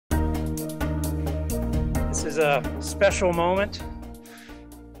This is a special moment,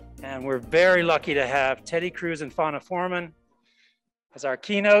 and we're very lucky to have Teddy, Cruz, and Fonna Forman as our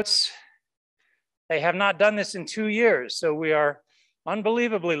keynotes. They have not done this in 2 years, so we are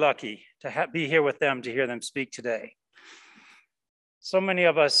unbelievably lucky to be here with them to hear them speak today. So many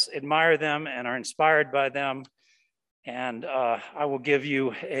of us admire them and are inspired by them, and I will give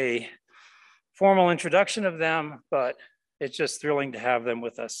you a formal introduction of them, but it's just thrilling to have them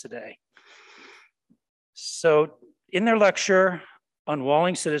with us today. So in their lecture,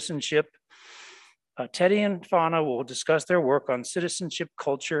 Unwalling Citizenship, Teddy and Fonna will discuss their work on citizenship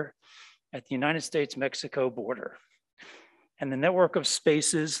culture at the United States-Mexico border and the network of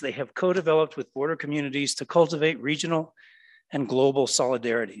spaces they have co-developed with border communities to cultivate regional and global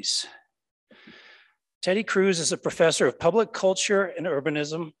solidarities. Teddy Cruz is a professor of public culture and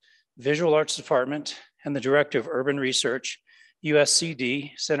urbanism, Visual Arts Department, and the director of urban research,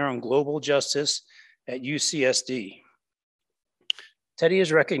 USCD, Center on Global Justice at UCSD. Teddy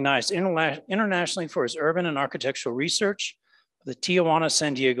is recognized internationally for his urban and architectural research of the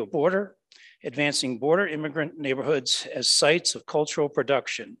Tijuana-San Diego border, advancing border immigrant neighborhoods as sites of cultural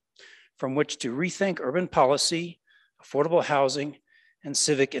production from which to rethink urban policy, affordable housing, and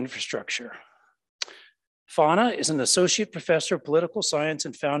civic infrastructure. Fonna is an associate professor of political science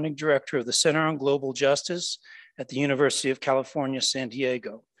and founding director of the Center on Global Justice at the University of California, San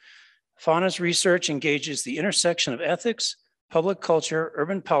Diego. Fonna's research engages the intersection of ethics, public culture,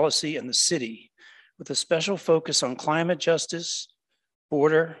 urban policy, and the city, with a special focus on climate justice,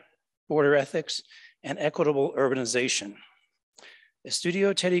 border ethics, and equitable urbanization.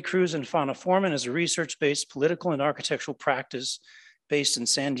 Estudio Teddy Cruz and Fonna Forman is a research-based political and architectural practice based in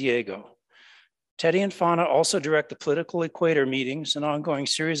San Diego. Teddy and Fonna also direct the Political Equator meetings, an ongoing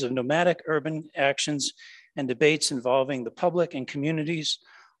series of nomadic urban actions and debates involving the public and communities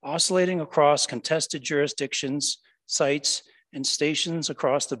oscillating across contested jurisdictions, sites, and stations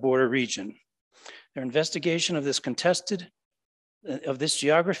across the border region. Their investigation of this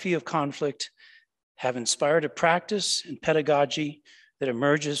geography of conflict have inspired a practice and pedagogy that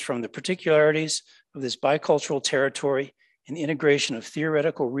emerges from the particularities of this bicultural territory and the integration of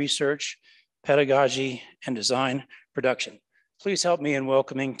theoretical research, pedagogy, and design production. Please help me in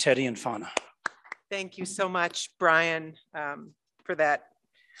welcoming Teddy and Fonna. Thank you so much, Brian, for that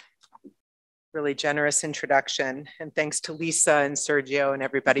really generous introduction. And thanks to Lisa and Sergio and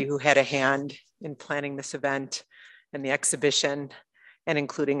everybody who had a hand in planning this event and the exhibition and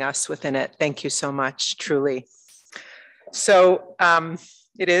including us within it. Thank you so much, truly. So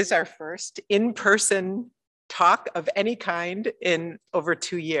it is our first in-person talk of any kind in over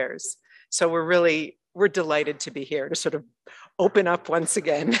 2 years. So we're delighted to be here to sort of open up once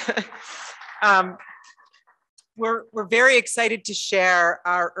again. We're very excited to share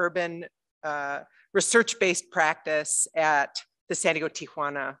our urban research-based practice at the San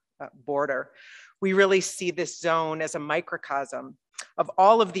Diego-Tijuana border. We really see this zone as a microcosm of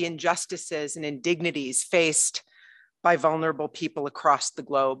all of the injustices and indignities faced by vulnerable people across the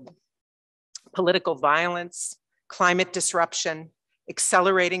globe. Political violence, climate disruption,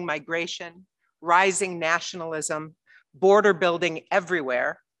 accelerating migration, rising nationalism, border building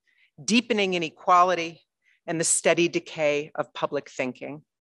everywhere, deepening inequality, and the steady decay of public thinking.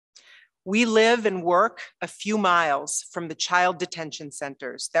 We live and work a few miles from the child detention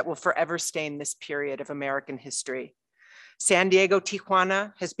centers that will forever stain this period of American history. San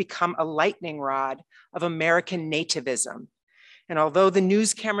Diego-Tijuana has become a lightning rod of American nativism. And although the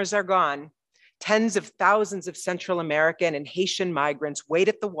news cameras are gone, tens of thousands of Central American and Haitian migrants wait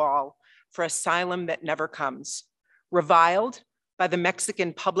at the wall for asylum that never comes, reviled by the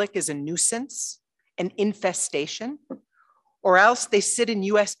Mexican public as a nuisance, an infestation, or else they sit in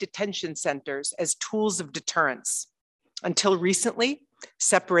US detention centers as tools of deterrence, until recently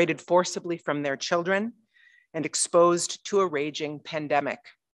separated forcibly from their children and exposed to a raging pandemic.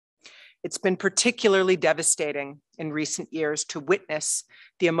 It's been particularly devastating in recent years to witness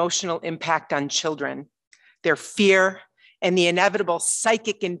the emotional impact on children, their fear, and the inevitable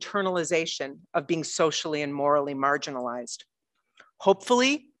psychic internalization of being socially and morally marginalized.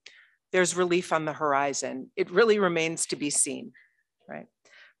 Hopefully, there's relief on the horizon. It really remains to be seen, right?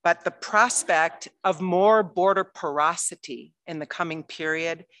 But the prospect of more border porosity in the coming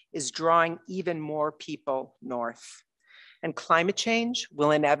period is drawing even more people north. And climate change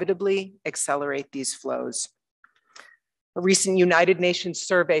will inevitably accelerate these flows. A recent United Nations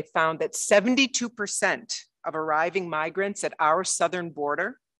survey found that 72% of arriving migrants at our southern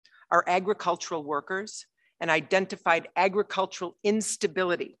border are agricultural workers and identified agricultural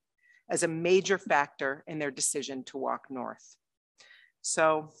instability as a major factor in their decision to walk north.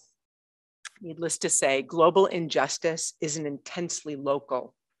 So Needless to say, global injustice is an intensely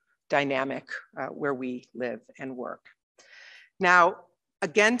local dynamic where we live and work. Now,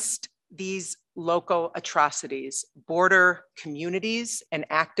 against these local atrocities, border communities and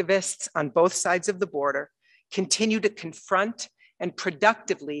activists on both sides of the border continue to confront and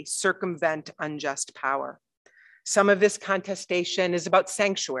productively circumvent unjust power. Some of this contestation is about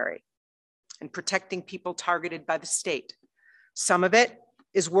sanctuary and protecting people targeted by the state. Some of it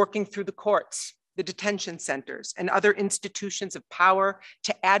is working through the courts, the detention centers, and other institutions of power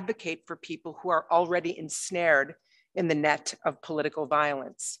to advocate for people who are already ensnared in the net of political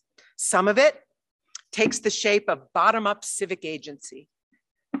violence. Some of it takes the shape of bottom-up civic agency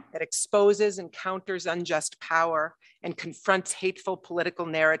that exposes and counters unjust power and confronts hateful political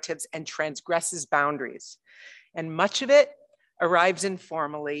narratives and transgresses boundaries. And much of it arrives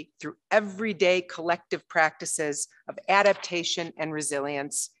informally through everyday collective practices of adaptation and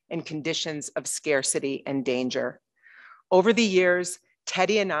resilience in conditions of scarcity and danger. Over the years,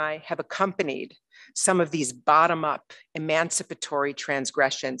 Teddy and I have accompanied some of these bottom-up emancipatory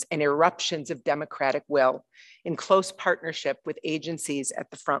transgressions and eruptions of democratic will in close partnership with agencies at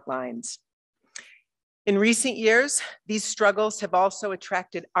the front lines. In recent years, these struggles have also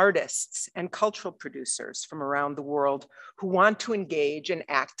attracted artists and cultural producers from around the world who want to engage in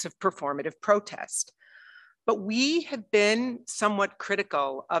acts of performative protest. But we have been somewhat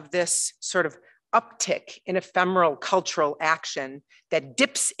critical of this sort of uptick in ephemeral cultural action that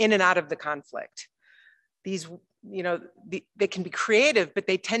dips in and out of the conflict. These, they can be creative, but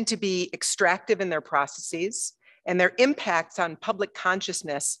they tend to be extractive in their processes, and their impacts on public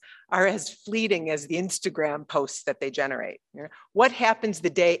consciousness are as fleeting as the Instagram posts that they generate. What happens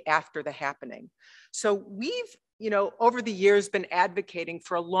the day after the happening? So we've, over the years been advocating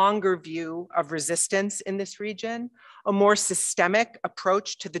for a longer view of resistance in this region, a more systemic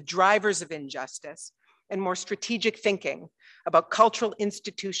approach to the drivers of injustice, and more strategic thinking about cultural,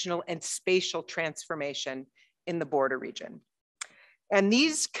 institutional, and spatial transformation in the border region. And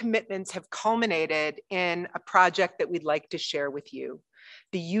these commitments have culminated in a project that we'd like to share with you,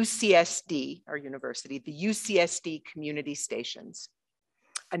 the UCSD, our university, the UCSD Community Stations,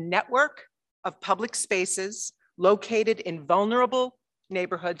 a network of public spaces located in vulnerable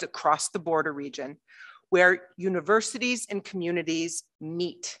neighborhoods across the border region, where universities and communities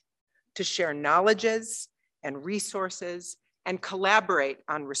meet to share knowledges and resources and collaborate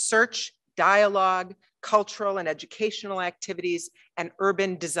on research, dialogue, cultural and educational activities, and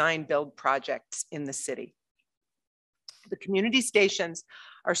urban design build projects in the city. The community stations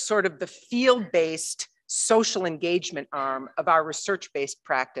are sort of the field-based social engagement arm of our research-based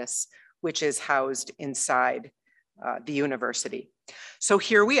practice, which is housed inside the university. So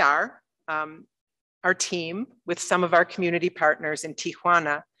here we are, our team with some of our community partners in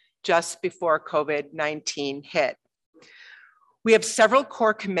Tijuana just before COVID-19 hit. We have several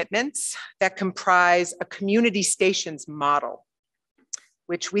core commitments that comprise a community stations model,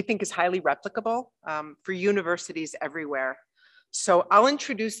 which we think is highly replicable for universities everywhere. So I'll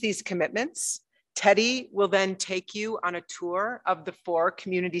introduce these commitments. Teddy will then take you on a tour of the 4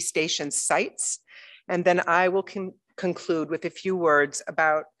 community station sites, and then I will conclude with a few words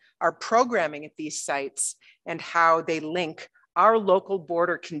about our programming at these sites and how they link our local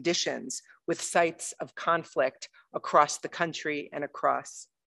border conditions with sites of conflict across the country and across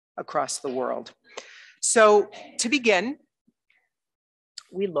the world. So to begin,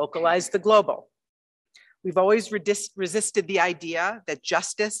 we localize the global. We've always resisted the idea that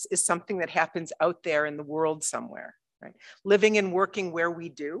justice is something that happens out there in the world somewhere, right? Living and working where we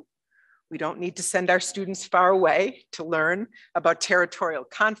do. We don't need to send our students far away to learn about territorial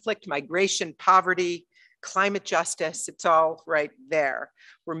conflict, migration, poverty, climate justice. It's all right there.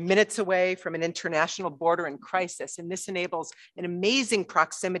 We're minutes away from an international border in crisis, and this enables an amazing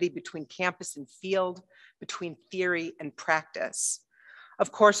proximity between campus and field, between theory and practice.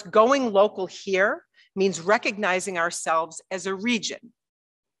 Of course, going local here means recognizing ourselves as a region,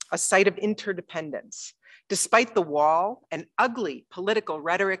 a site of interdependence. Despite the wall and ugly political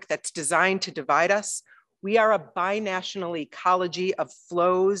rhetoric that's designed to divide us, we are a binational ecology of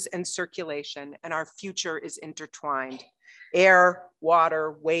flows and circulation, and our future is intertwined. Air,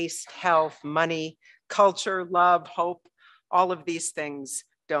 water, waste, health, money, culture, love, hope, all of these things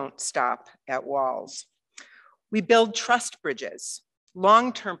don't stop at walls. We build trust bridges,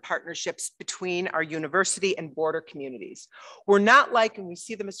 long-term partnerships between our university and border communities. We're not like, and we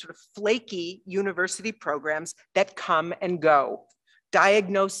see them as sort of flaky university programs that come and go,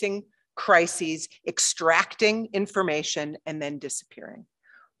 diagnosing crises, extracting information, and then disappearing.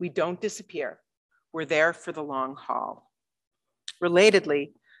 We don't disappear. We're there for the long haul.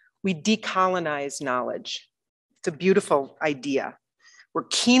 Relatedly, We decolonize knowledge. It's a beautiful idea. We're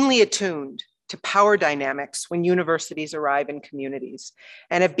keenly attuned to power dynamics when universities arrive in communities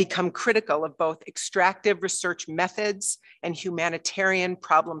and have become critical of both extractive research methods and humanitarian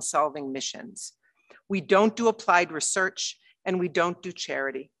problem-solving missions. We don't do applied research and we don't do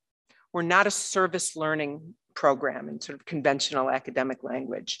charity. We're not a service learning program in sort of conventional academic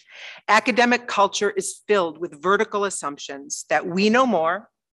language. Academic culture is filled with vertical assumptions that we know more,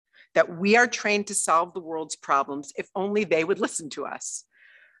 that we are trained to solve the world's problems if only they would listen to us.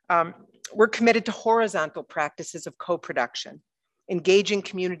 We're committed to horizontal practices of co-production, engaging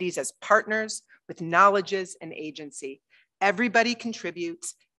communities as partners with knowledges and agency. Everybody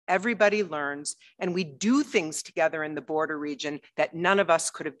contributes, everybody learns, and we do things together in the border region that none of us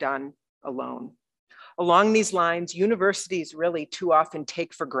could have done alone. Along these lines, universities really too often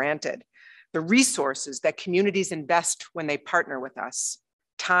take for granted the resources that communities invest when they partner with us: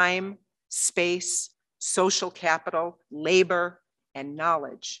 time, space, social capital, labor, and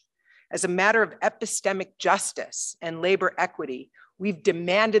knowledge. As a matter of epistemic justice and labor equity, we've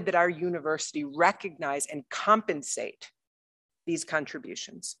demanded that our university recognize and compensate these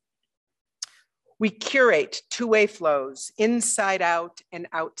contributions. We curate two-way flows, inside out and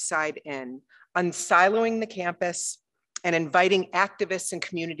outside in, unsiloing the campus and inviting activists and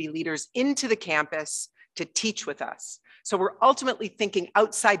community leaders into the campus to teach with us. So we're ultimately thinking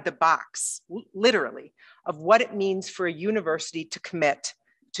outside the box, literally, of what it means for a university to commit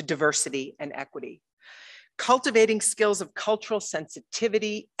to diversity and equity. Cultivating skills of cultural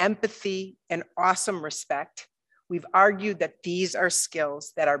sensitivity, empathy, and awesome respect. We've argued that these are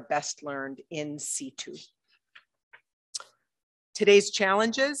skills that are best learned in situ. Today's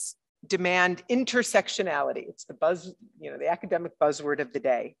challenges demand intersectionality. It's the the academic buzzword of the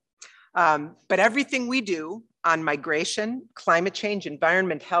day. But everything we do on migration, climate change,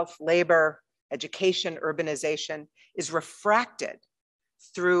 environment, health, labor, education, urbanization is refracted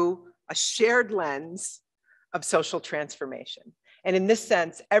through a shared lens of social transformation. And in this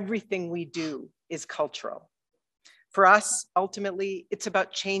sense, everything we do is cultural. For us, ultimately, it's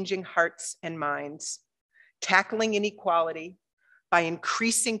about changing hearts and minds, tackling inequality by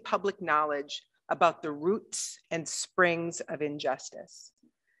increasing public knowledge about the roots and springs of injustice,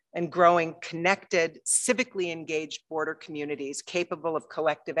 and growing connected, civically engaged border communities capable of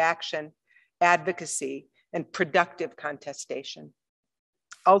collective action, advocacy, and productive contestation.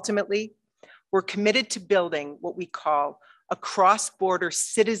 Ultimately, we're committed to building what we call a cross-border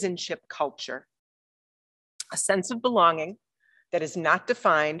citizenship culture, a sense of belonging that is not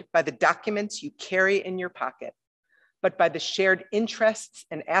defined by the documents you carry in your pocket, but by the shared interests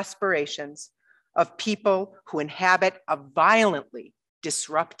and aspirations of people who inhabit a violently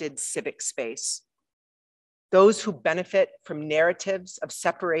disrupted civic space. Those who benefit from narratives of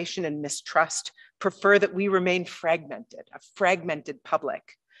separation and mistrust prefer that we remain fragmented, a fragmented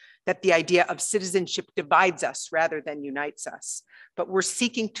public, that the idea of citizenship divides us rather than unites us. But we're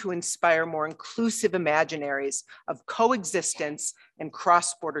seeking to inspire more inclusive imaginaries of coexistence and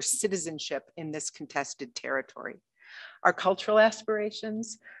cross-border citizenship in this contested territory. Our cultural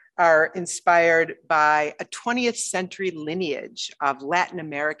aspirations are inspired by a 20th century lineage of Latin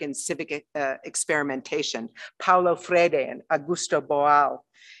American civic experimentation, Paulo Freire and Augusto Boal,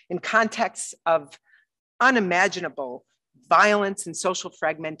 in contexts of unimaginable violence and social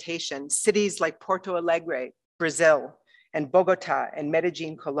fragmentation. Cities like Porto Alegre, Brazil, and Bogota and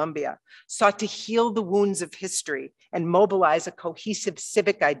Medellin, Colombia, sought to heal the wounds of history and mobilize a cohesive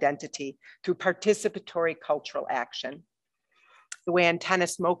civic identity through participatory cultural action. The way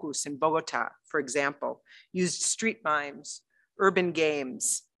Antanas Mockus in Bogota, for example, used street mimes, urban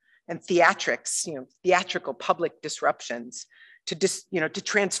games, and theatrics, theatrical public disruptions to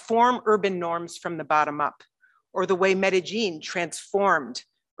transform urban norms from the bottom up, or the way Medellin transformed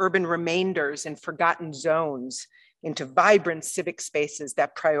urban remainders and forgotten zones into vibrant civic spaces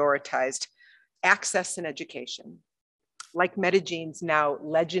that prioritized access and education. Like Medellin's now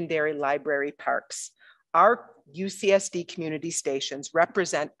legendary library parks, our UCSD community stations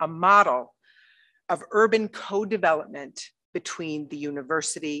represent a model of urban co-development between the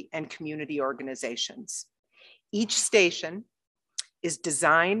university and community organizations. Each station is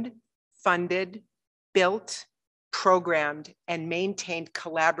designed, funded, built, programmed, and maintained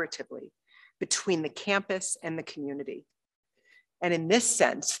collaboratively between the campus and the community. And in this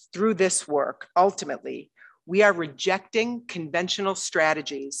sense, through this work, ultimately, we are rejecting conventional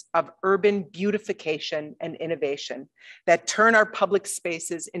strategies of urban beautification and innovation that turn our public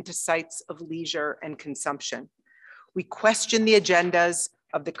spaces into sites of leisure and consumption. We question the agendas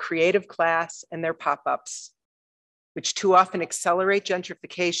of the creative class and their pop-ups. which too often accelerate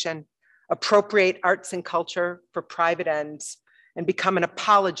gentrification, appropriate arts and culture for private ends, and become an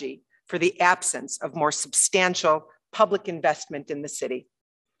apology for the absence of more substantial public investment in the city.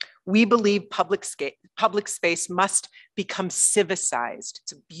 We believe public space must become civicized.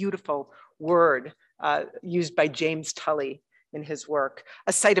 It's a beautiful word used by James Tully in his work,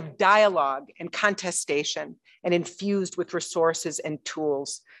 a site of dialogue and contestation, and infused with resources and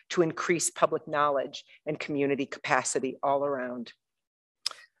tools to increase public knowledge and community capacity all around.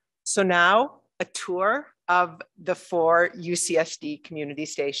 So now a tour of the 4 UCSD community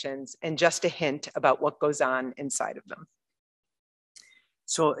stations and just a hint about what goes on inside of them.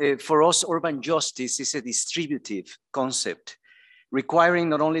 So for us, urban justice is a distributive concept, requiring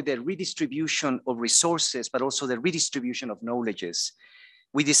not only the redistribution of resources, but also the redistribution of knowledges.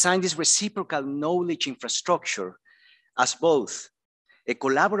 We designed this reciprocal knowledge infrastructure as both a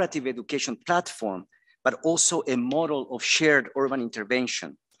collaborative education platform, but also a model of shared urban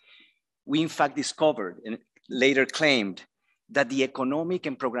intervention. We in fact discovered and later claimed that the economic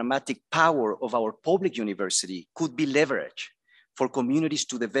and programmatic power of our public university could be leveraged for communities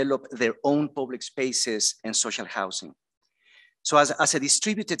to develop their own public spaces and social housing. So as a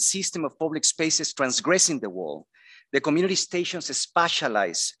distributed system of public spaces transgressing the wall, the community stations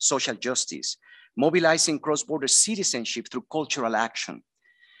spatialize social justice, mobilizing cross-border citizenship through cultural action.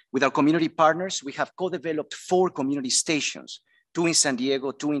 With our community partners, we have co-developed 4 community stations, 2 in San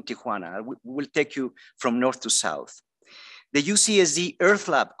Diego, 2 in Tijuana. We'll take you from north to south. The UCSD Earth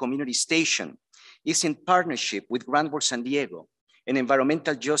Lab community station is in partnership with Groundwork San Diego, an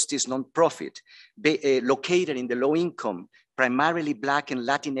environmental justice nonprofit located in the low-income, primarily Black and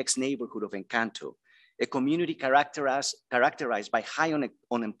Latinx neighborhood of Encanto, a community characterized by high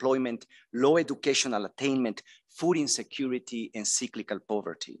unemployment, low educational attainment, food insecurity, and cyclical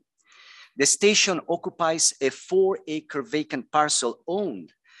poverty. The station occupies a 4-acre vacant parcel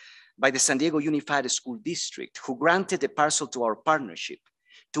owned by the San Diego Unified School District, who granted the parcel to our partnership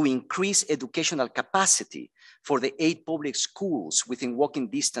to increase educational capacity for the 8 public schools within walking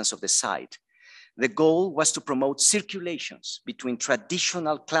distance of the site. The goal was to promote circulations between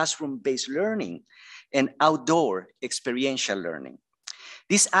traditional classroom-based learning and outdoor experiential learning.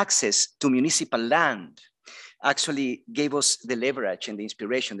 This access to municipal land actually gave us the leverage and the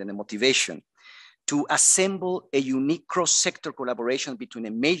inspiration and the motivation to assemble a unique cross-sector collaboration between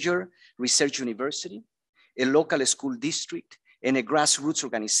a major research university, a local school district, and a grassroots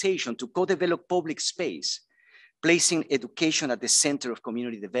organization to co-develop public space, placing education at the center of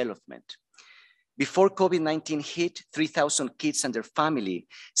community development. Before COVID-19 hit, 3,000 kids and their family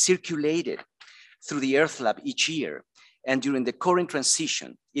circulated through the Earth Lab each year. And during the current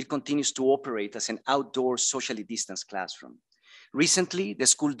transition, it continues to operate as an outdoor socially distanced classroom. Recently, the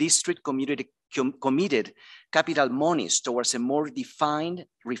school district committed capital monies towards a more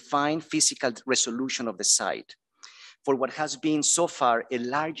refined physical resolution of the site for what has been so far a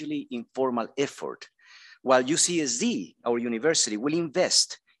largely informal effort, while UCSD, our university, will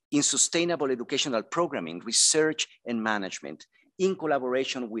invest in sustainable educational programming, research, and management in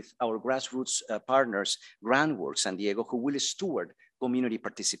collaboration with our grassroots partners, Groundwork San Diego, who will steward community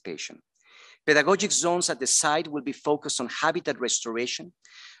participation. Pedagogic zones at the site will be focused on habitat restoration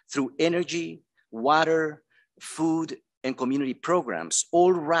through energy, water, food, and community programs,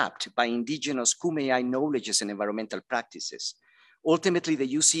 all wrapped by indigenous Kumeyaay knowledges and environmental practices. Ultimately, the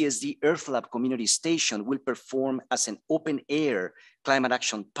UCSD Earth Lab community station will perform as an open-air climate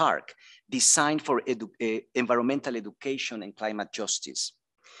action park designed for environmental education and climate justice.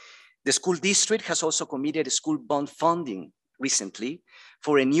 The school district has also committed school bond funding recently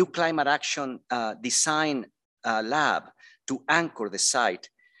for a new climate action design lab to anchor the site,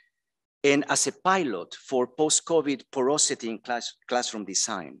 and as a pilot for post-COVID porosity in classroom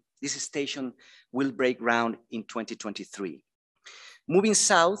design. This station will break ground in 2023. Moving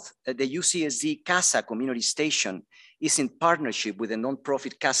south, the UCSD Casa community station is in partnership with the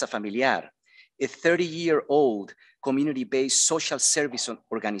nonprofit Casa Familiar, a 30-year-old community-based social service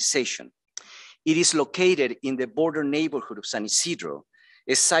organization. It is located in the border neighborhood of San Isidro,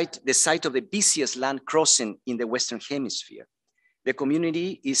 the site of the busiest land crossing in the Western Hemisphere. The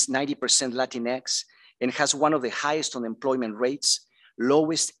community is 90% Latinx and has one of the highest unemployment rates,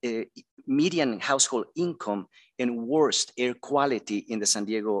 lowest median household income, and worst air quality in the San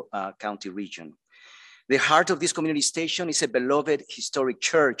Diego County region. The heart of this community station is a beloved historic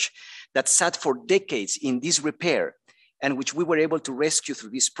church that sat for decades in disrepair, and which we were able to rescue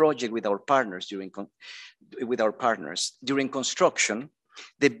through this project with our partners during construction.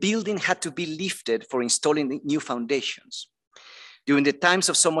 The building had to be lifted for installing the new foundations. During the times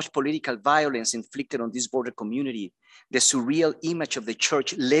of so much political violence inflicted on this border community, the surreal image of the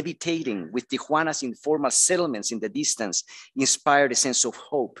church levitating with Tijuana's informal settlements in the distance inspired a sense of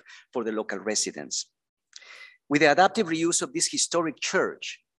hope for the local residents. With the adaptive reuse of this historic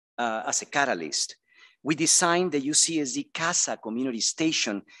church as a catalyst, we designed the UCSD Casa Community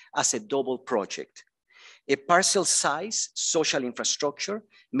Station as a double project. A parcel-size social infrastructure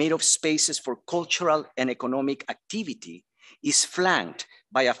made of spaces for cultural and economic activity is flanked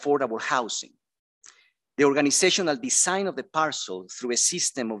by affordable housing. The organizational design of the parcel through a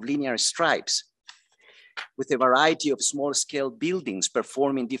system of linear stripes with a variety of small-scale buildings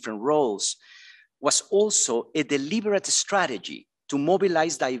performing different roles was also a deliberate strategy to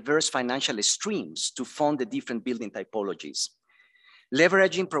mobilize diverse financial streams to fund the different building typologies.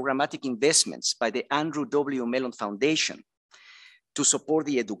 Leveraging programmatic investments by the Andrew W. Mellon Foundation to support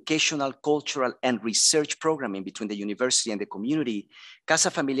the educational, cultural, and research programming between the university and the community,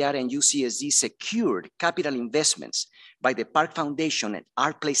 Casa Familiar and UCSD secured capital investments by the Park Foundation and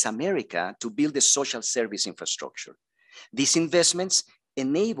Art Place America to build the social service infrastructure. These investments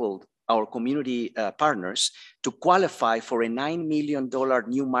enabled our community partners to qualify for a $9 million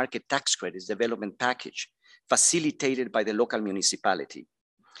new market tax credits development package facilitated by the local municipality.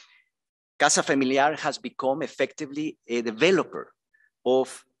 Casa Familiar has become effectively a developer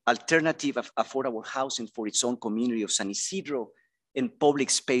of alternative affordable housing for its own community of San Isidro, and public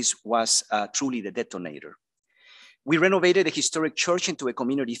space was truly the detonator. We renovated the historic church into a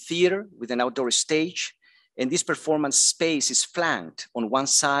community theater with an outdoor stage, and this performance space is flanked on one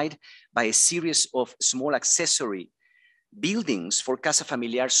side by a series of small accessory buildings for Casa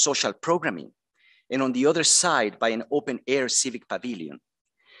Familiar social programming, and on the other side by an open air civic pavilion.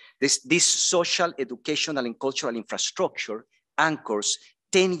 This social, educational, and cultural infrastructure anchors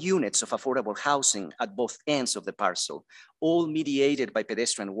 10 units of affordable housing at both ends of the parcel, all mediated by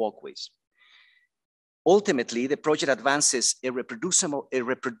pedestrian walkways. Ultimately, the project advances a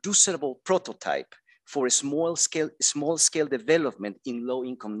reproducible prototype for a small scale development in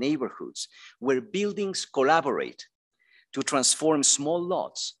low-income neighborhoods where buildings collaborate to transform small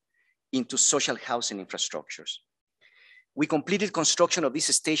lots into social housing infrastructures. We completed construction of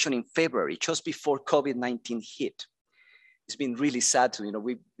this station in February, just before COVID-19 hit. It's been really sad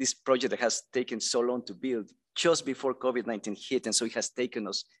to, this project has taken so long to build just before COVID-19 hit, and so it has taken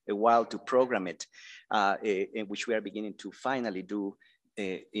us a while to program it, in which we are beginning to finally do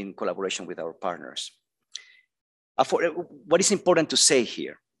in collaboration with our partners. What is important to say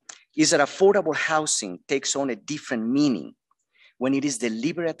here is that affordable housing takes on a different meaning when it is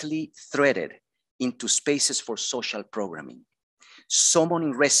deliberately threaded into spaces for social programming,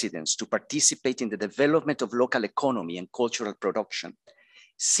 summoning residents to participate in the development of local economy and cultural production,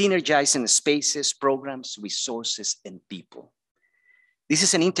 synergizing spaces, programs, resources, and people. This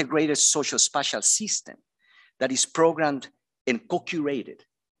is an integrated social spatial system that is programmed and co-curated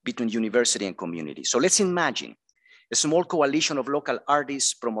between university and community. So let's imagine a small coalition of local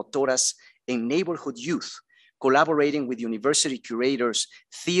artists, promotoras, and neighborhood youth collaborating with university curators,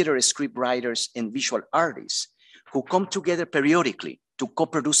 theater script writers, and visual artists who come together periodically to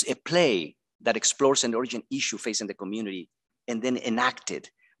co-produce a play that explores an urgent issue facing the community and then enacted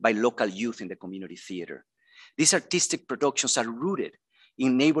by local youth in the community theater. These artistic productions are rooted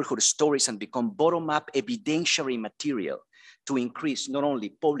in neighborhood stories and become bottom-up evidentiary material to increase not only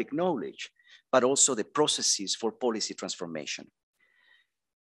public knowledge, but also the processes for policy transformation.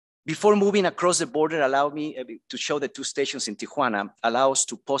 Before moving across the border, allow me to show the two stations in Tijuana, allow us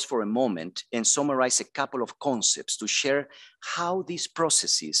to pause for a moment and summarize a couple of concepts to share how these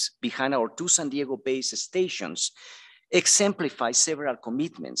processes behind our two San Diego-based stations exemplify several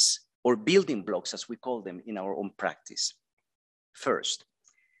commitments or building blocks, as we call them, in our own practice. First,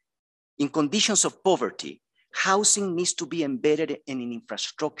 in conditions of poverty, housing needs to be embedded in an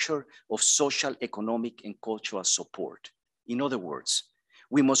infrastructure of social, economic, and cultural support. In other words,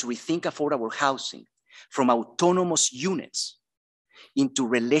 we must rethink affordable housing from autonomous units into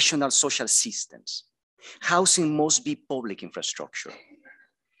relational social systems. Housing must be public infrastructure.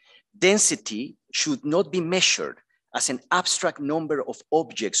 Density should not be measured as an abstract number of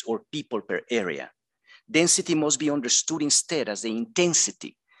objects or people per area. Density must be understood instead as the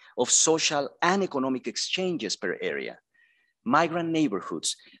intensity of social and economic exchanges per area. Migrant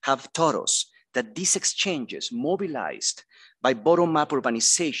neighborhoods have taught us that these exchanges mobilized by bottom-up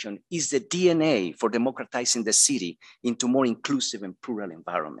urbanization is the DNA for democratizing the city into more inclusive and plural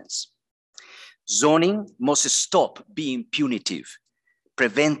environments. Zoning must stop being punitive,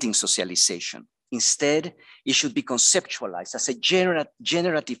 preventing socialization. Instead, it should be conceptualized as a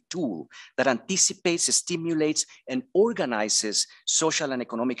generative tool that anticipates, stimulates, and organizes social and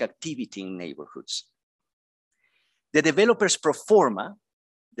economic activity in neighborhoods. The developer's pro forma,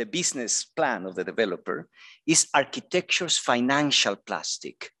 the business plan of the developer, is architecture's financial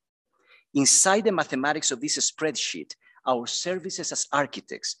plastic. Inside the mathematics of this spreadsheet, our services as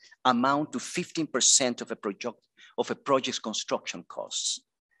architects amount to 15% of a project's construction costs.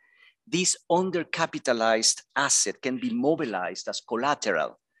 This undercapitalized asset can be mobilized as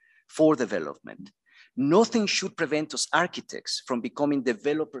collateral for development. Nothing should prevent us architects from becoming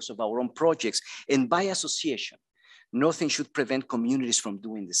developers of our own projects, and by association, nothing should prevent communities from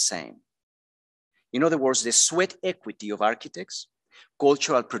doing the same. In other words, the sweat equity of architects,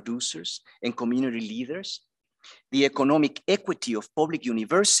 cultural producers, and community leaders, the economic equity of public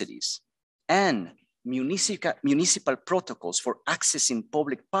universities, and municipal protocols for accessing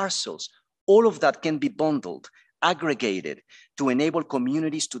public parcels, all of that can be bundled, aggregated to enable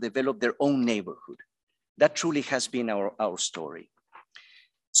communities to develop their own neighborhood. That truly has been our story.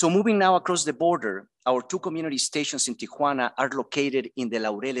 So moving now across the border, our two community stations in Tijuana are located in the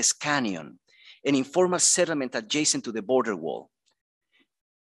Laureles Canyon, an informal settlement adjacent to the border wall.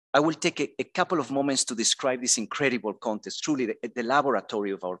 I will take a couple of moments to describe this incredible context, truly the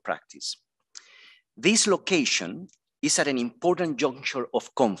laboratory of our practice. This location is at an important juncture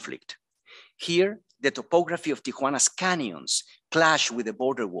of conflict. Here, the topography of Tijuana's canyons clash with the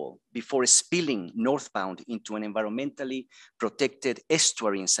border wall before spilling northbound into an environmentally protected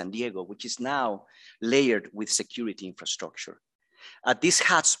estuary in San Diego, which is now layered with security infrastructure. At this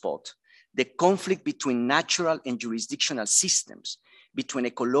hotspot, the conflict between natural and jurisdictional systems, between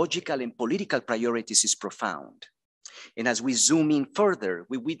ecological and political priorities is profound. And as we zoom in further,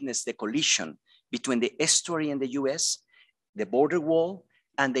 we witness the collision between the estuary and the US, the border wall,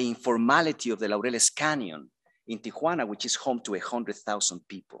 and the informality of the Laureles Canyon in Tijuana, which is home to 100,000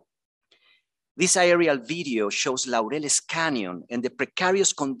 people. This aerial video shows Laureles Canyon and the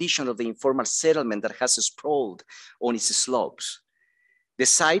precarious condition of the informal settlement that has sprawled on its slopes. The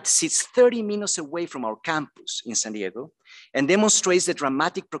site sits 30 minutes away from our campus in San Diego and demonstrates the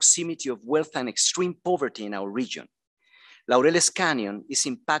dramatic proximity of wealth and extreme poverty in our region. Laureles Canyon is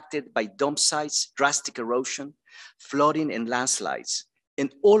impacted by dump sites, drastic erosion, flooding, and landslides.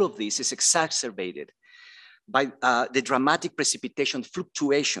 And all of this is exacerbated by the dramatic precipitation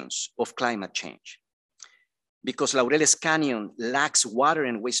fluctuations of climate change. Because Laureles Canyon lacks water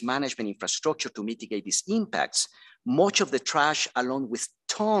and waste management infrastructure to mitigate these impacts, much of the trash, along with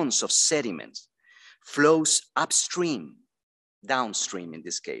tons of sediments, flows upstream, downstream in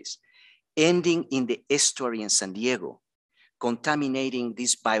this case, ending in the estuary in San Diego, contaminating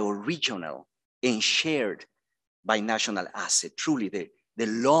this bioregional and shared binational asset, truly the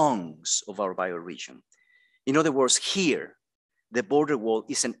lungs of our bioregion. In other words, here, the border wall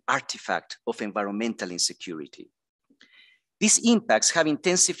is an artifact of environmental insecurity. These impacts have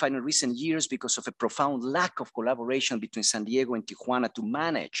intensified in recent years because of a profound lack of collaboration between San Diego and Tijuana to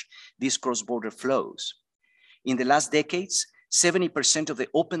manage these cross-border flows. In the last decades, 70% of the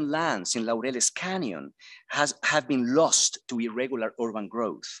open lands in Laureles Canyon have been lost to irregular urban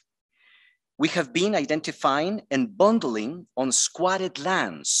growth. We have been identifying and bundling on squatted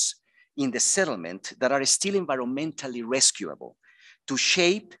lands in the settlement that are still environmentally rescuable to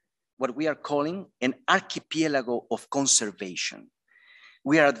shape what we are calling an archipelago of conservation.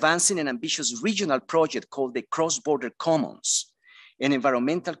 We are advancing an ambitious regional project called the Cross-Border Commons, an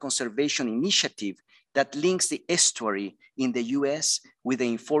environmental conservation initiative that links the estuary in the US with the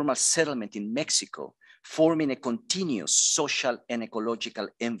informal settlement in Mexico, forming a continuous social and ecological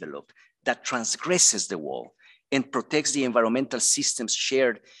envelope that transgresses the wall and protects the environmental systems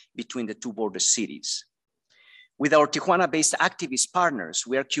shared between the two border cities. With our Tijuana-based activist partners,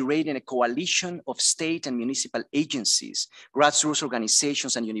 we are curating a coalition of state and municipal agencies, grassroots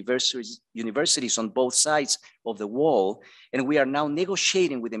organizations, and universities on both sides of the wall. And we are now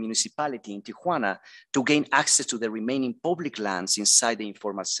negotiating with the municipality in Tijuana to gain access to the remaining public lands inside the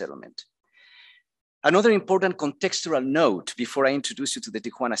informal settlement. Another important contextual note before I introduce you to the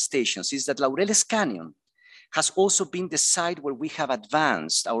Tijuana stations is that Laureles Canyon has also been the site where we have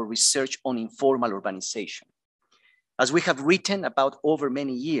advanced our research on informal urbanization. As we have written about over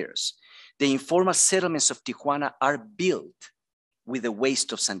many years, the informal settlements of Tijuana are built with the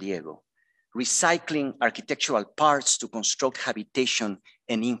waste of San Diego, recycling architectural parts to construct habitation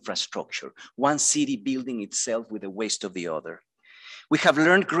and infrastructure, one city building itself with the waste of the other. We have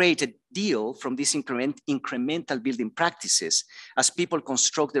learned a great deal from these incremental building practices as people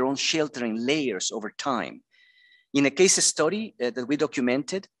construct their own sheltering layers over time. In a case study that we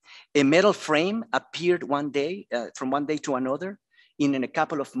documented, a metal frame appeared one day, from one day to another. In a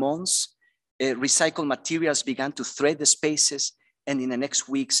couple of months, recycled materials began to thread the spaces, and in the next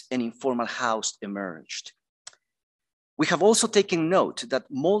weeks, an informal house emerged. We have also taken note that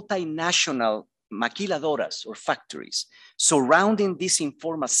multinational maquiladoras or factories surrounding these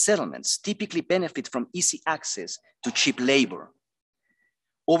informal settlements typically benefit from easy access to cheap labor.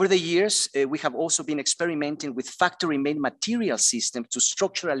 Over the years, we have also been experimenting with factory-made material systems to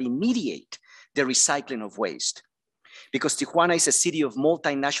structurally mediate the recycling of waste. Because Tijuana is a city of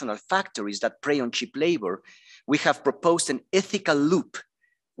multinational factories that prey on cheap labor, we have proposed an ethical loop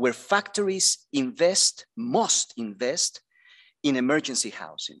where factories must invest in emergency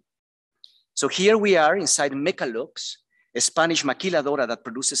housing. So here we are inside Mecalux, a Spanish maquiladora that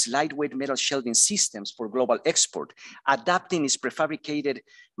produces lightweight metal shelving systems for global export, adapting its prefabricated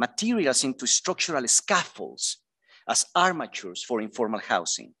materials into structural scaffolds as armatures for informal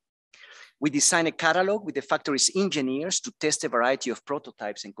housing. We designed a catalog with the factory's engineers to test a variety of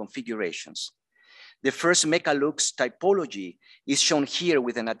prototypes and configurations. The first Mecalux typology is shown here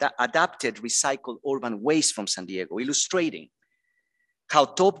with an adapted recycled urban waste from San Diego, illustrating how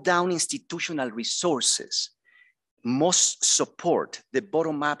top-down institutional resources must support the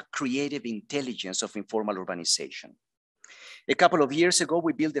bottom-up creative intelligence of informal urbanization. A couple of years ago,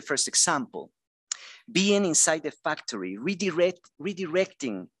 we built the first example. Being inside the factory,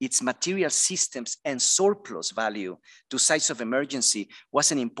 redirecting its material systems and surplus value to sites of emergency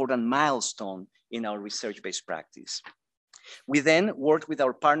was an important milestone in our research-based practice. We then worked with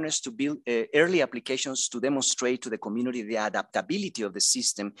our partners to build early applications to demonstrate to the community the adaptability of the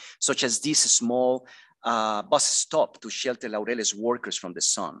system, such as this small bus stop to shelter Laureles workers from the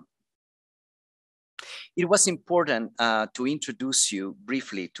sun. It was important to introduce you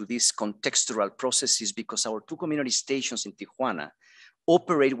briefly to these contextual processes because our two community stations in Tijuana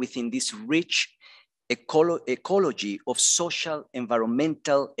operate within this rich ecology of social,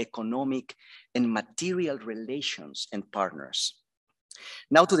 environmental, economic, and material relations and partners.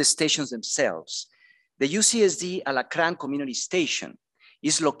 Now to the stations themselves. The UCSD Alacran Community Station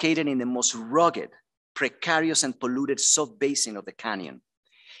is located in the most rugged, precarious, and polluted sub-basin of the canyon.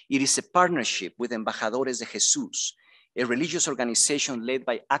 It is a partnership with Embajadores de Jesus, a religious organization led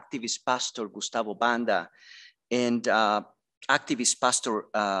by activist pastor Gustavo Banda and activist pastor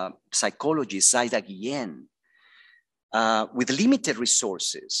psychologist Zaida Guillen. With limited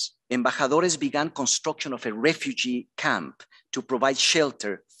resources, Embajadores began construction of a refugee camp to provide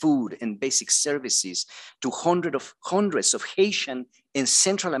shelter, food, and basic services to hundreds of Haitian and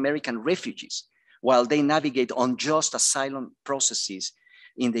Central American refugees while they navigate unjust asylum processes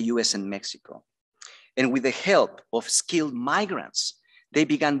in the US and Mexico. And with the help of skilled migrants, they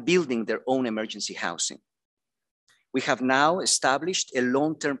began building their own emergency housing. We have now established a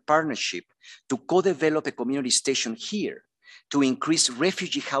long-term partnership to co-develop a community station here to increase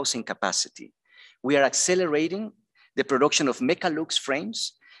refugee housing capacity. We are accelerating the production of Mecalux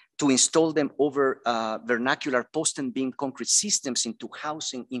frames to install them over vernacular post and beam concrete systems into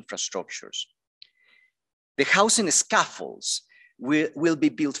housing infrastructures. The housing scaffolds will be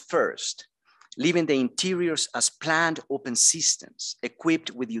built first, leaving the interiors as planned open systems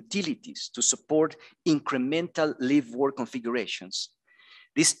equipped with utilities to support incremental live-work configurations.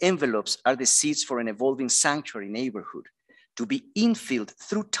 These envelopes are the seeds for an evolving sanctuary neighborhood to be infilled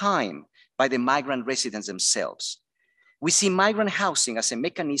through time by the migrant residents themselves. We see migrant housing as a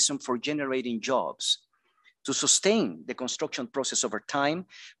mechanism for generating jobs. To sustain the construction process over time,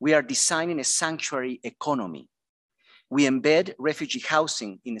 we are designing a sanctuary economy. We embed refugee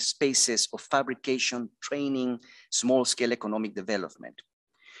housing in spaces of fabrication, training, small-scale economic development.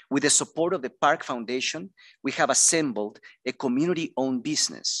 With the support of the Park Foundation, we have assembled a community-owned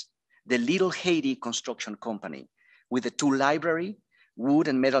business, the Little Haiti Construction Company, with a tool library, wood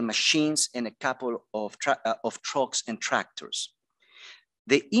and metal machines, and a couple of trucks and tractors.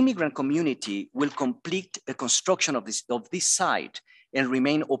 The immigrant community will complete the construction of this site and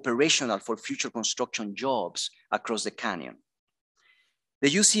remain operational for future construction jobs across the canyon. The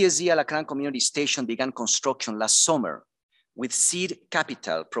UCSD Alacran Community Station began construction last summer with seed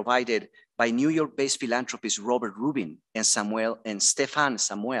capital provided by New York-based philanthropists Robert Rubin and Stefan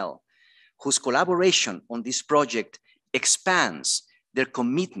Samuel, whose collaboration on this project expands their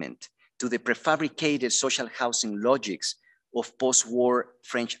commitment to the prefabricated social housing logics of post-war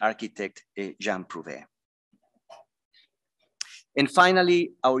French architect Jean Prouvé. And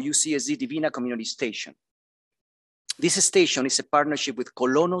finally, our UCSD Divina Community Station. This station is a partnership with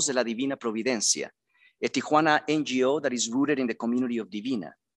Colonos de la Divina Providencia, a Tijuana NGO that is rooted in the community of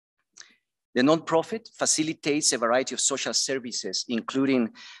Divina. The nonprofit facilitates a variety of social services,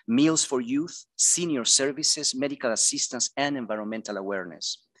 including meals for youth, senior services, medical assistance, and environmental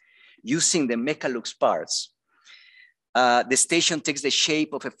awareness. Using the Mechalux parts, the station takes the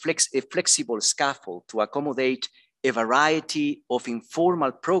shape of a flexible scaffold to accommodate a variety of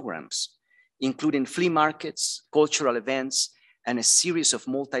informal programs, including flea markets, cultural events, and a series of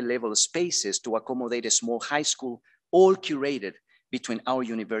multi-level spaces to accommodate a small high school, all curated between our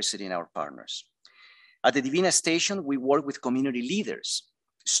university and our partners. At the Divina Station, we work with community leaders,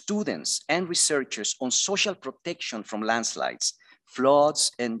 students, and researchers on social protection from landslides,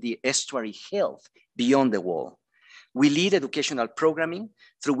 floods, and the estuary health beyond the wall. We lead educational programming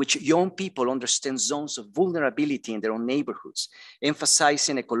through which young people understand zones of vulnerability in their own neighborhoods,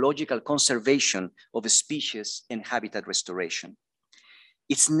 emphasizing ecological conservation of species and habitat restoration.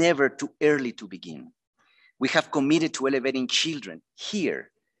 It's never too early to begin. We have committed to elevating children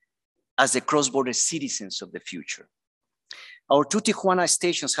here as the cross-border citizens of the future. Our two Tijuana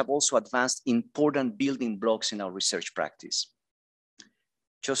stations have also advanced important building blocks in our research practice.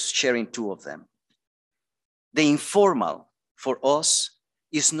 Just sharing two of them. The informal, for us,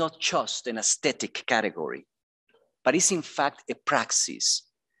 is not just an aesthetic category, but is in fact a praxis,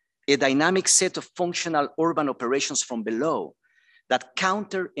 a dynamic set of functional urban operations from below that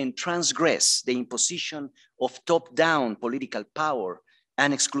counter and transgress the imposition of top-down political power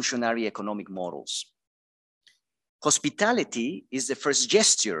and exclusionary economic models. Hospitality is the first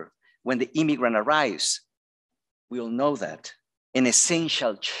gesture when the immigrant arrives. We all know that. An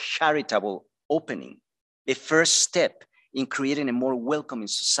essential charitable opening, a first step in creating a more welcoming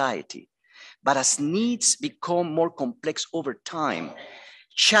society. But as needs become more complex over time,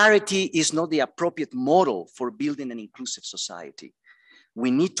 charity is not the appropriate model for building an inclusive society. We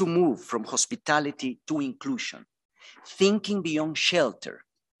need to move from hospitality to inclusion. Thinking beyond shelter,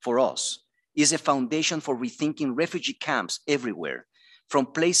 for us, is a foundation for rethinking refugee camps everywhere, from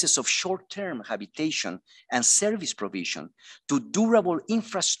places of short-term habitation and service provision to durable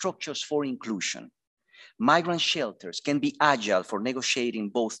infrastructures for inclusion. Migrant shelters can be agile for negotiating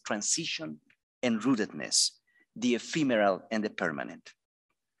both transition and rootedness, the ephemeral and the permanent.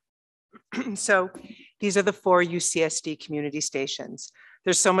 So these are the 4 UCSD community stations.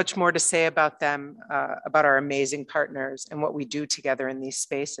 There's so much more to say about them, about our amazing partners and what we do together in these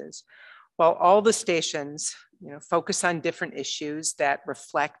spaces. While all the stations focus on different issues that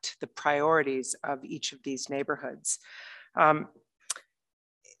reflect the priorities of each of these neighborhoods,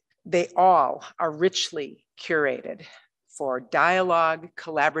 they all are richly curated for dialogue,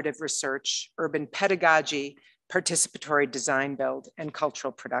 collaborative research, urban pedagogy, participatory design build, and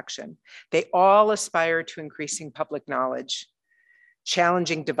cultural production. They all aspire to increasing public knowledge,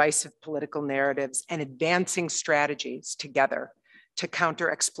 challenging divisive political narratives, and advancing strategies together to counter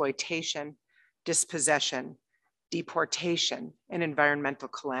exploitation, dispossession, deportation, and environmental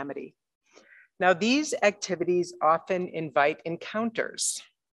calamity. Now, these activities often invite encounters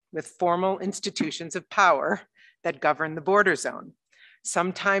with formal institutions of power that govern the border zone.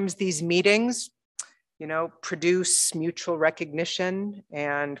 Sometimes these meetings produce mutual recognition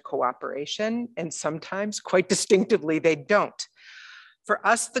and cooperation, and sometimes, quite distinctively, they don't. For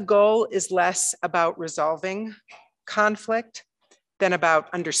us, the goal is less about resolving conflict than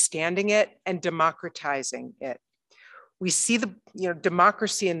about understanding it and democratizing it. We see the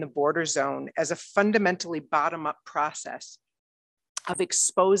democracy in the border zone as a fundamentally bottom-up process of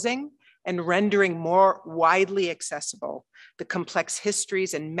exposing and rendering more widely accessible the complex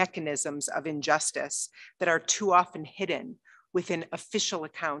histories and mechanisms of injustice that are too often hidden within official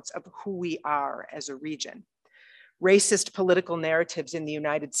accounts of who we are as a region. Racist political narratives in the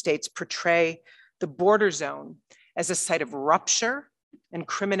United States portray the border zone as a site of rupture and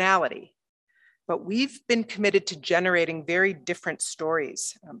criminality. But we've been committed to generating very different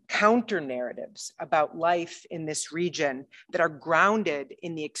stories, counter narratives about life in this region that are grounded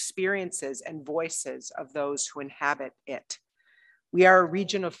in the experiences and voices of those who inhabit it. We are a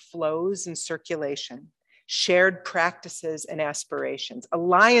region of flows and circulation, shared practices and aspirations,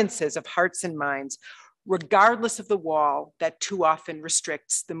 alliances of hearts and minds, regardless of the wall that too often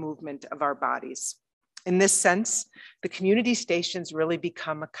restricts the movement of our bodies. In this sense, the community stations really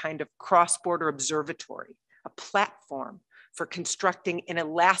become a kind of cross-border observatory, a platform for constructing an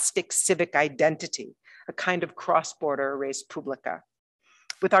elastic civic identity, a kind of cross-border res publica.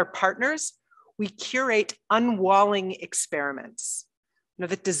 With our partners, we curate unwalling experiments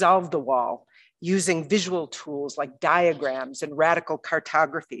that dissolve the wall, using visual tools like diagrams and radical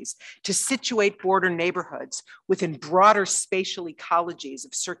cartographies to situate border neighborhoods within broader spatial ecologies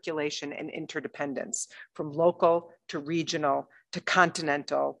of circulation and interdependence, from local to regional to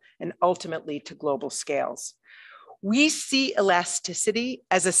continental, and ultimately to global scales. We see elasticity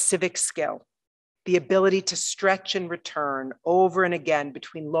as a civic skill, the ability to stretch and return over and again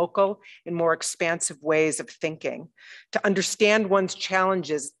between local and more expansive ways of thinking, to understand one's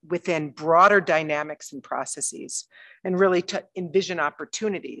challenges within broader dynamics and processes, and really to envision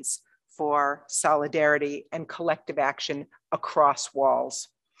opportunities for solidarity and collective action across walls.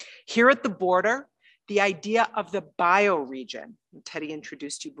 Here at the border, the idea of the bioregion, Teddy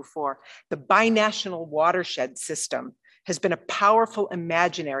introduced you before, the binational watershed system has been a powerful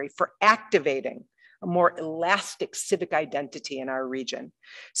imaginary for activating a more elastic civic identity in our region.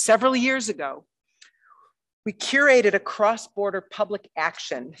 Several years ago, we curated a cross-border public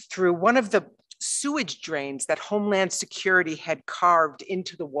action through one of the sewage drains that Homeland Security had carved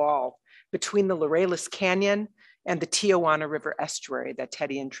into the wall between the Laureles Canyon and the Tijuana River estuary that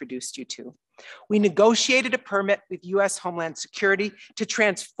Teddy introduced you to. We negotiated a permit with US Homeland Security to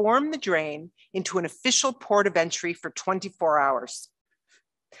transform the drain into an official port of entry for 24 hours.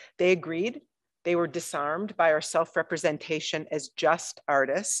 They agreed. They were disarmed by our self-representation as just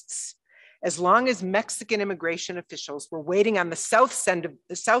artists, as long as Mexican immigration officials were waiting on the south end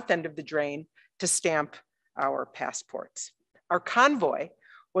of the drain to stamp our passports. Our convoy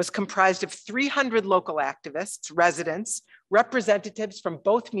was comprised of 300 local activists, residents, representatives from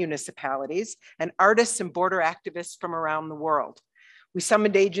both municipalities, and artists and border activists from around the world. We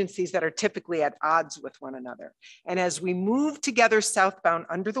summoned agencies that are typically at odds with one another. And as we moved together southbound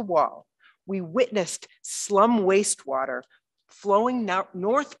under the wall, we witnessed slum wastewater flowing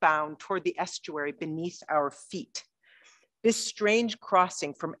northbound toward the estuary beneath our feet. This strange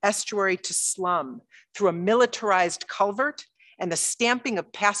crossing from estuary to slum through a militarized culvert and the stamping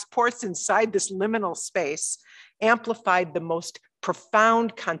of passports inside this liminal space amplified the most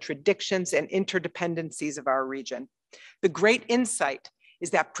profound contradictions and interdependencies of our region. The great insight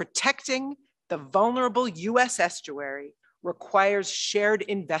is that protecting the vulnerable US estuary requires shared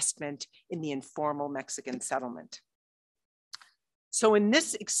investment in the informal Mexican settlement. So in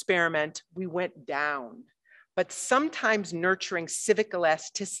this experiment, we went down, but sometimes nurturing civic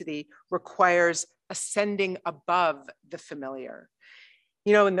elasticity requires ascending above the familiar.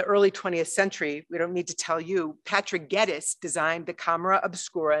 You know, in the early 20th century, we don't need to tell you, Patrick Geddes designed the Camera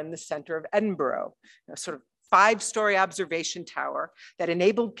Obscura in the center of Edinburgh, a sort of 5-story observation tower that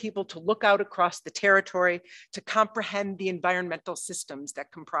enabled people to look out across the territory to comprehend the environmental systems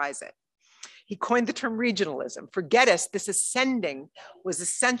that comprise it. He coined the term regionalism. For Geddes, this ascending was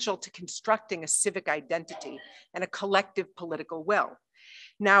essential to constructing a civic identity and a collective political will.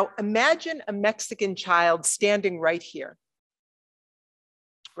 Now, imagine a Mexican child standing right here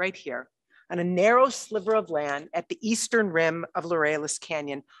on a narrow sliver of land at the eastern rim of Laureles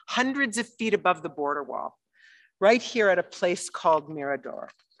Canyon, hundreds of feet above the border wall, right here at a place called Mirador.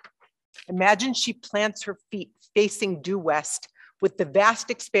 Imagine she plants her feet facing due west with the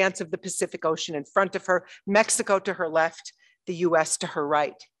vast expanse of the Pacific Ocean in front of her, Mexico to her left, the US to her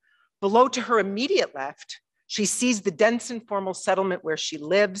right. Below to her immediate left, she sees the dense informal settlement where she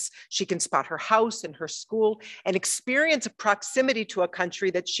lives. She can spot her house and her school and experience a proximity to a country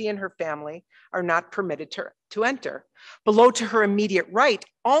that she and her family are not permitted to enter. Below to her immediate right,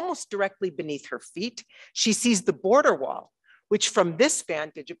 almost directly beneath her feet, she sees the border wall, which from this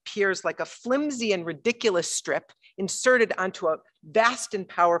vantage appears like a flimsy and ridiculous strip inserted onto a vast and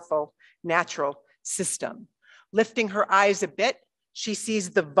powerful natural system. Lifting her eyes a bit, she sees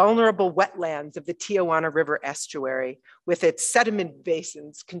the vulnerable wetlands of the Tijuana River estuary with its sediment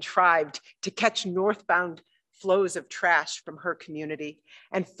basins contrived to catch northbound flows of trash from her community.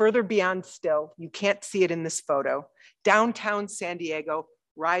 And further beyond still, you can't see it in this photo, downtown San Diego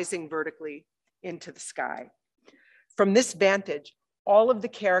rising vertically into the sky. From this vantage, all of the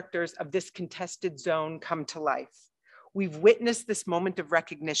characters of this contested zone come to life. We've witnessed this moment of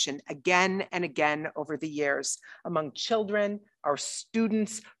recognition again and again over the years among children, our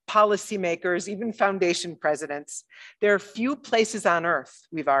students, policymakers, even foundation presidents. There are few places on earth,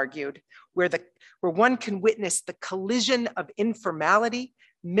 we've argued, where one can witness the collision of informality,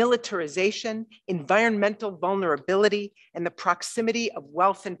 militarization, environmental vulnerability, and the proximity of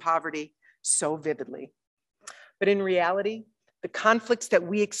wealth and poverty so vividly. But in reality, the conflicts that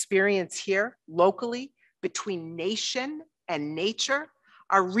we experience here locally between nation and nature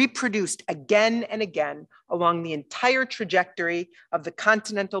are reproduced again and again along the entire trajectory of the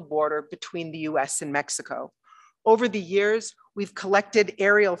continental border between the US and Mexico. Over the years, we've collected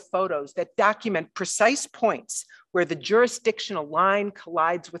aerial photos that document precise points where the jurisdictional line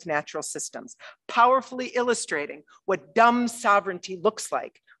collides with natural systems, powerfully illustrating what dumb sovereignty looks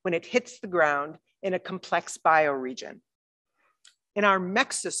like when it hits the ground in a complex bioregion. In our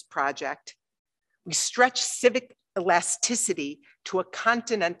Mexus project, we stretch civic elasticity to a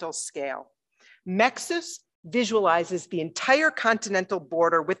continental scale. Mexus visualizes the entire continental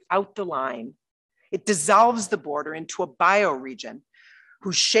border without the line. It dissolves the border into a bioregion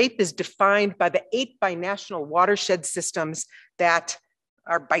whose shape is defined by the 8 binational watershed systems that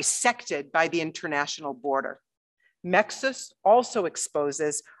are bisected by the international border. Mexus also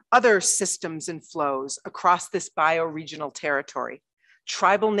exposes other systems and flows across this bioregional territory: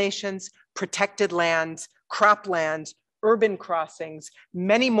 tribal nations, protected lands, croplands, urban crossings,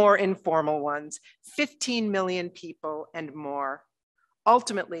 many more informal ones, 15 million people and more.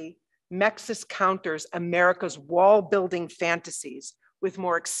 Ultimately, Mexus counters America's wall-building fantasies with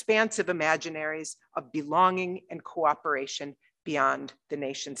more expansive imaginaries of belonging and cooperation beyond the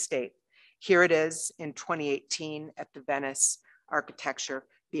nation state. Here it is in 2018 at the Venice Architecture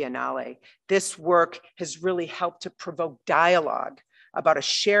Biennale. This work has really helped to provoke dialogue about a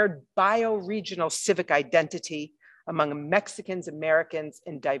shared bioregional civic identity among Mexicans, Americans,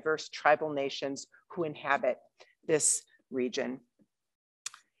 and diverse tribal nations who inhabit this region.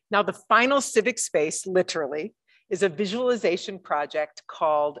 Now, the final civic space, literally, is a visualization project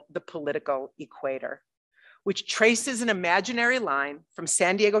called the Political Equator, which traces an imaginary line from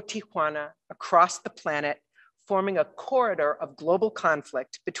San Diego, Tijuana, across the planet, forming a corridor of global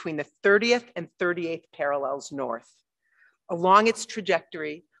conflict between the 30th and 38th parallels north. Along its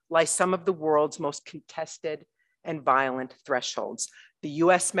trajectory lie some of the world's most contested and violent thresholds. The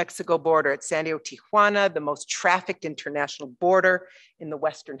US-Mexico border at San Diego, Tijuana, the most trafficked international border in the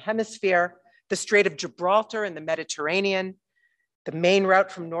Western Hemisphere, the Strait of Gibraltar in the Mediterranean, the main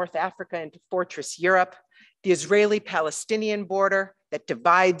route from North Africa into Fortress Europe, the Israeli-Palestinian border that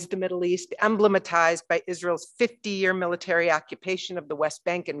divides the Middle East, emblematized by Israel's 50-year military occupation of the West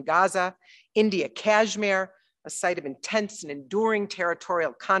Bank and Gaza, India, Kashmir, a site of intense and enduring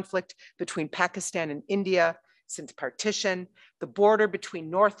territorial conflict between Pakistan and India since partition, the border between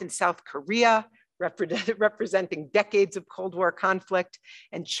North and South Korea, representing decades of Cold War conflict,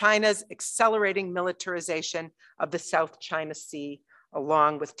 and China's accelerating militarization of the South China Sea,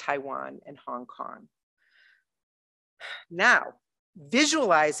 along with Taiwan and Hong Kong. Now,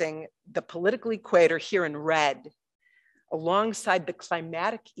 visualizing the political equator here in red, alongside the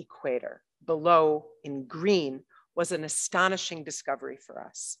climatic equator below in green, was an astonishing discovery for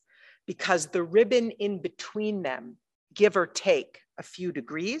us, because the ribbon in between them, give or take a few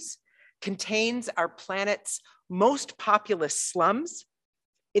degrees, contains our planet's most populous slums,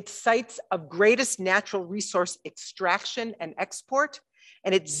 its sites of greatest natural resource extraction and export,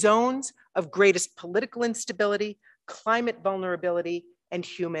 and its zones of greatest political instability, climate vulnerability, and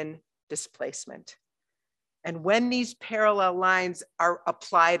human displacement. And when these parallel lines are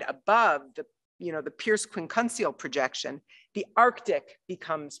applied above the Pierce quincunxial projection, the Arctic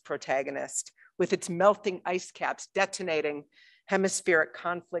becomes protagonist, with its melting ice caps detonating hemispheric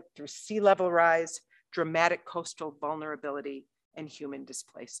conflict through sea level rise, dramatic coastal vulnerability, and human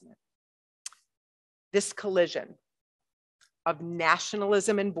displacement. This collision of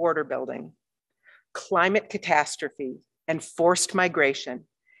nationalism and border building, climate catastrophe, and forced migration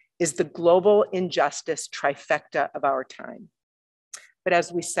is the global injustice trifecta of our time. But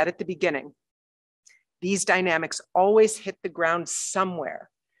as we said at the beginning, these dynamics always hit the ground somewhere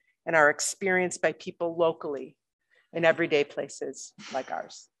and are experienced by people locally in everyday places like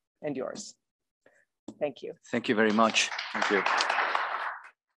ours and yours. Thank you. Thank you very much. Thank you.